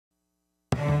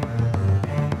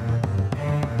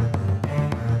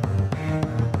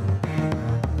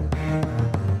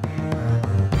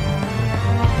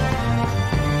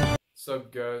up,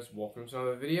 guys? Welcome to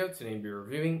another video. Today we'll be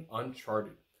reviewing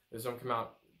Uncharted. This one came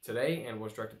out today and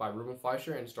was directed by Ruben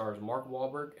Fleischer and stars Mark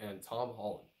Wahlberg and Tom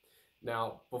Holland.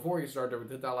 Now, before we start,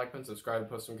 hit that like button, subscribe, and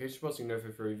post notifications so you can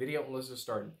notify for a video, and let's just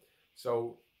start.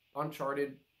 So,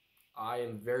 Uncharted, I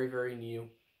am very, very new.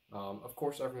 Of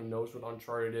course, everyone knows what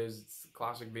Uncharted is. It's a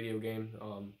classic video game.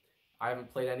 I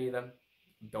haven't played any of them.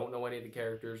 Don't know any of the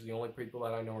characters. The only people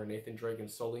that I know are Nathan Drake and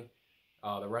Sully.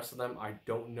 The rest of them, I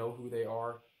don't know who they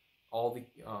are. All the,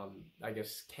 I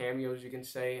guess, cameos you can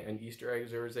say, and Easter eggs.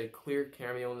 There is a clear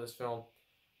cameo in this film,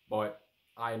 but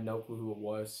I had no clue who it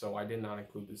was, so I did not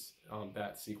include this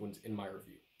that sequence in my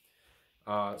review.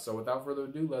 So without further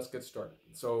ado, let's get started.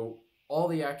 So all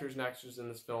the actors and actresses in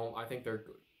this film, I think they're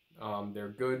good. They're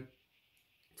good.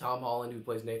 Tom Holland, who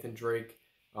plays Nathan Drake,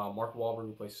 Mark Wahlberg,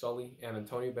 who plays Sully, and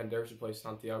Antonio Banderas, who plays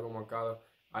Santiago Mercado.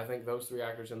 I think those three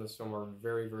actors in this film are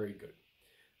very, very good.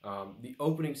 The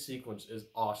opening sequence is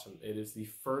awesome. It is the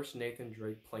first Nathan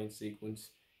Drake plane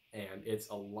sequence, and it's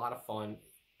a lot of fun,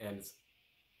 and it's,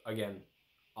 again,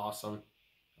 awesome.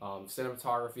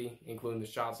 Cinematography, including the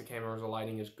shots, the cameras, the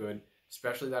lighting is good,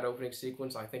 especially that opening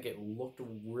sequence. I think it looked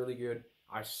really good.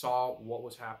 I saw what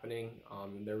was happening.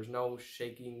 There was no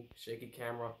shaky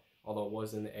camera, although it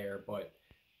was in the air, but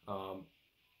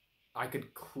I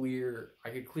could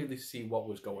clearly see what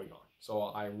was going on. So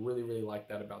I really, really like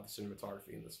that about the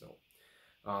cinematography in this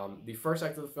film. The first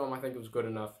act of the film, I think it was good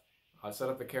enough. Set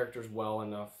up the characters well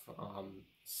enough.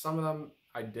 Some of them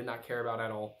I did not care about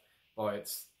at all,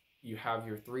 but you have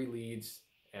your three leads,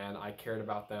 and I cared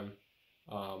about them,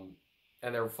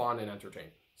 and they were fun and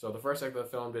entertaining. So the first act of the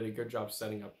film did a good job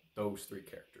setting up those three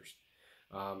characters.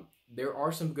 There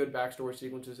are some good backstory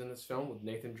sequences in this film with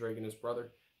Nathan Drake and his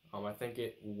brother. I think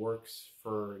it works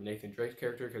for Nathan Drake's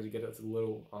character because you get a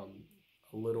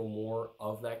little more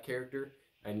of that character,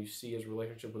 and you see his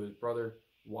relationship with his brother,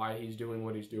 why he's doing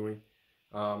what he's doing.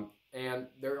 And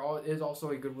there is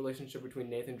also a good relationship between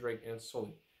Nathan Drake and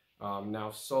Sully.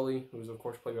 Now, Sully, who's of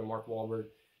course played by Mark Wahlberg,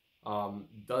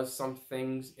 does some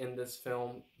things in this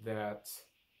film that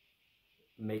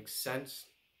make sense,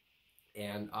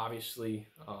 and obviously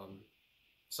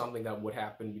something that would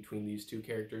happen between these two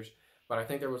characters. But I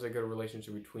think there was a good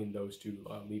relationship between those two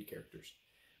lead characters.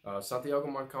 Santiago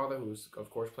Mercado, who's of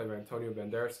course played by Antonio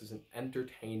Banderas, is an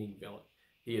entertaining villain.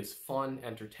 He is fun,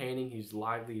 entertaining, he's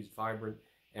lively, he's vibrant,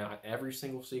 and every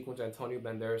single sequence Antonio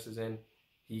Banderas is in,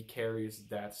 he carries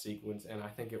that sequence, and I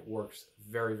think it works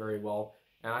very, very well.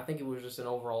 And I think it was just an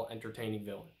overall entertaining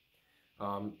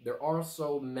villain. There are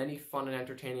also many fun and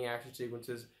entertaining action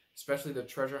sequences, especially the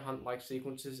treasure hunt-like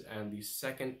sequences and the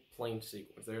second plane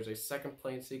sequence. There's a second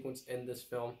plane sequence in this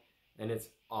film, and it's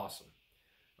awesome.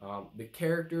 The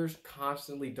characters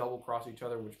constantly double-cross each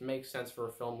other, which makes sense for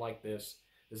a film like this.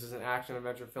 This is an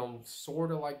action-adventure film,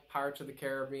 sort of like Pirates of the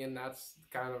Caribbean. That's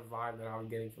the kind of vibe that I'm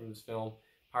getting from this film.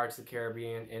 Pirates of the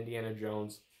Caribbean, Indiana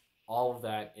Jones, all of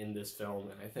that in this film.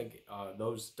 And I think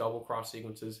those double-cross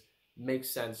sequences make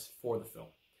sense for the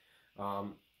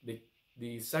film.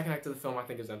 The second act of the film, I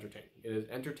think, is entertaining. It is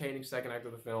entertaining second act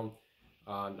of the film.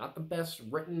 Not the best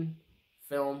written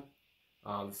film.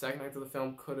 The second act of the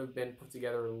film could have been put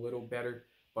together a little better,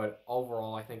 but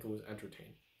overall, I think it was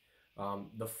entertaining.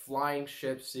 The flying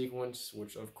ship sequence,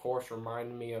 which of course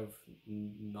reminded me of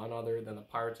none other than the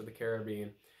Pirates of the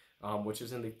Caribbean, which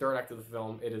is in the third act of the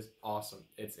film. It is awesome.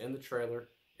 It's in the trailer.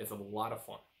 It's a lot of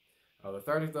fun. The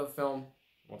third act of the film,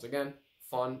 once again,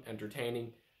 fun,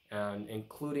 entertaining, and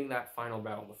including that final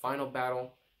battle. The final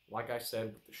battle, like I said,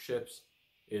 with the ships,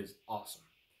 is awesome.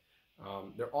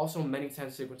 There are also many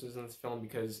tense sequences in this film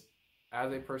because,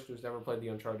 as a person who's never played the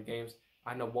Uncharted games,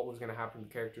 I know what was going to happen to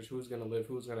the characters, who's going to live,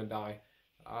 who's going to die.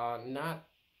 I'm not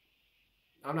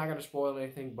going to spoil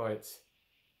anything, but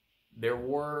there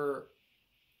were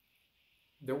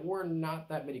not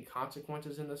that many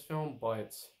consequences in this film,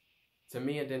 but to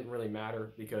me it didn't really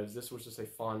matter because this was just a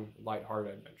fun,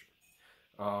 lighthearted adventure.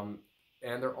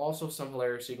 And there are also some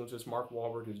hilarious sequences. Mark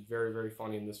Wahlberg is very, very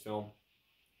funny in this film.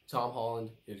 Tom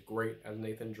Holland is great as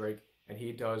Nathan Drake, and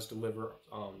he does deliver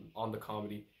on the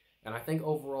comedy. And I think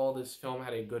overall this film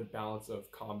had a good balance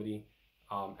of comedy,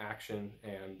 action,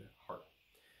 and heart.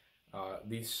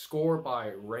 The score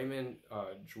by Raymond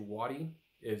Djawadi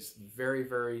is very,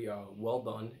 very well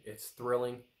done. It's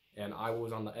thrilling, and I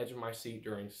was on the edge of my seat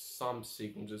during some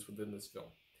sequences within this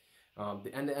film.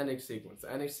 The ending sequence.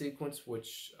 The ending sequence,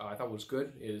 which I thought was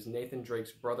good, is Nathan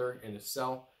Drake's brother in his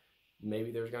cell.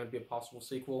 Maybe there's going to be a possible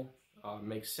sequel.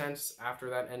 Makes sense after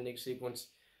that ending sequence.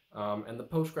 And the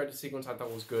post-credit sequence I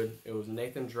thought was good. It was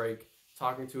Nathan Drake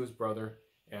talking to his brother,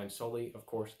 and Sully, of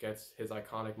course, gets his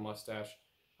iconic mustache.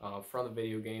 from the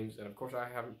video games. And of course, I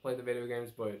haven't played the video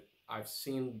games, but I've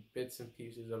seen bits and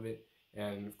pieces of it.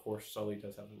 And of course, Sully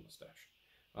does have a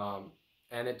mustache.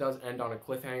 And it does end on a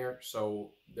cliffhanger,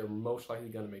 so they're most likely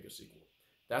going to make a sequel.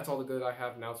 That's all the good I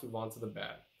have. Now let's move on to the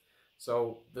bad.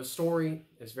 So the story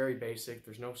is very basic.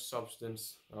 There's no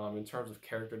substance in terms of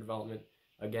character development.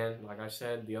 Again, like I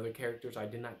said, the other characters I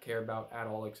did not care about at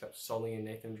all except Sully and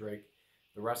Nathan Drake.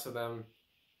 The rest of them,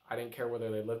 I didn't care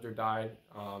whether they lived or died.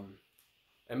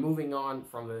 And moving on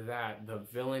from that, the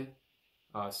villain,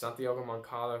 Santiago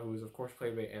Moncada, who is of course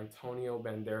played by Antonio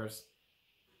Banderas,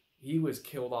 he was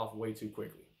killed off way too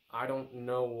quickly. I don't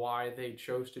know why they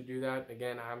chose to do that.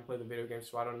 Again, I haven't played the video game,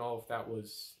 so I don't know if that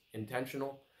was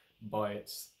intentional.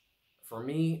 But for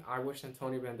me, I wish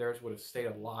Antonio Banderas would have stayed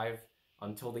alive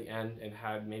until the end and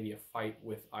had maybe a fight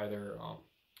with either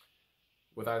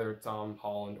Tom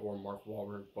Holland or Mark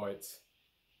Wahlberg. But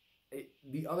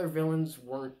the other villains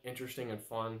weren't interesting and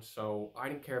fun, so I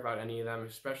didn't care about any of them,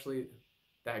 especially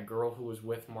that girl who was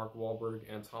with Mark Wahlberg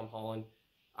and Tom Holland.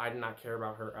 I did not care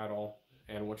about her at all.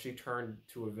 And when she turned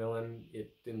to a villain,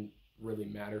 it didn't really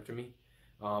matter to me.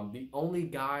 The only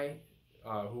guy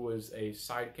who was a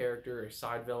side character, a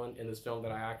side villain in this film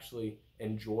that I actually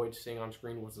enjoyed seeing on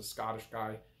screen was a Scottish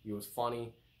guy. He was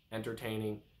funny,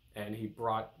 entertaining, and he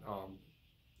brought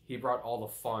all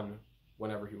the fun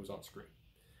whenever he was on screen.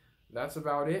 That's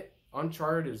about it.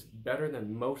 Uncharted is better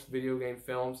than most video game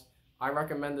films. I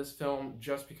recommend this film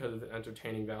just because of the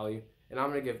entertaining value, and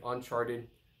I'm going to give Uncharted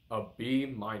a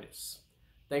B-.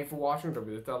 Thank you for watching. Don't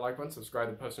forget to hit that like button, subscribe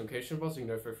to the post notification bell so you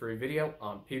can know for a free video.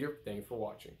 I'm Peter. Thank you for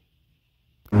watching.